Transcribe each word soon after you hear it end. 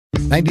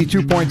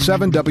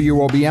92.7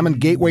 WOBM and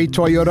Gateway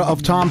Toyota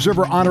of Toms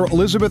River honor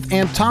Elizabeth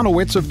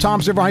Antonowicz of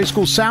Toms River High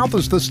School South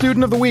as the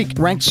Student of the Week.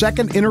 Ranked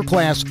second in her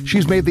class,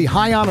 she's made the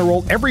high honor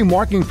roll every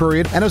marking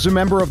period and is a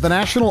member of the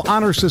National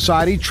Honor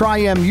Society,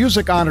 Tri-M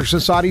Music Honor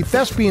Society,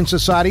 Thespian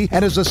Society,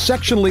 and is a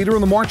section leader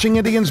in the Marching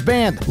Indians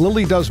Band.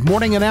 Lily does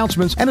morning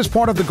announcements and is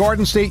part of the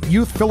Garden State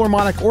Youth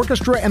Philharmonic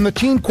Orchestra and the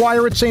Teen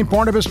Choir at St.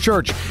 Barnabas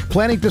Church.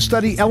 Planning to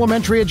study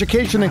elementary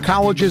education in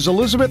college is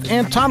Elizabeth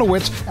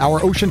Antonowicz,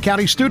 our Ocean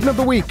County Student of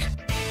the Week.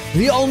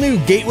 The all-new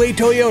Gateway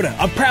Toyota,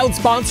 a proud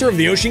sponsor of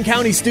the Ocean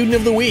County Student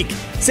of the Week.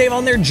 Save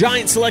on their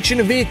giant selection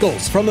of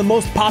vehicles. From the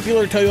most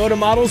popular Toyota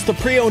models to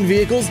pre-owned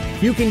vehicles,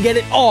 you can get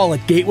it all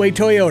at Gateway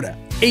Toyota.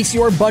 Ace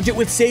your budget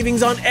with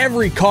savings on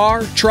every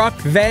car, truck,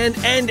 van,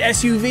 and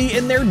SUV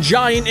in their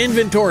giant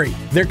inventory.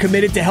 They're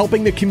committed to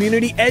helping the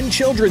community and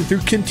children through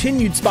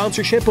continued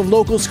sponsorship of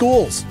local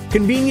schools.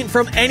 Convenient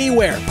from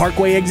anywhere.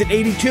 Parkway Exit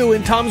 82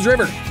 in Toms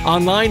River.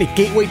 Online at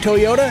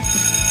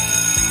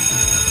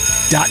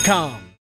gatewaytoyota.com.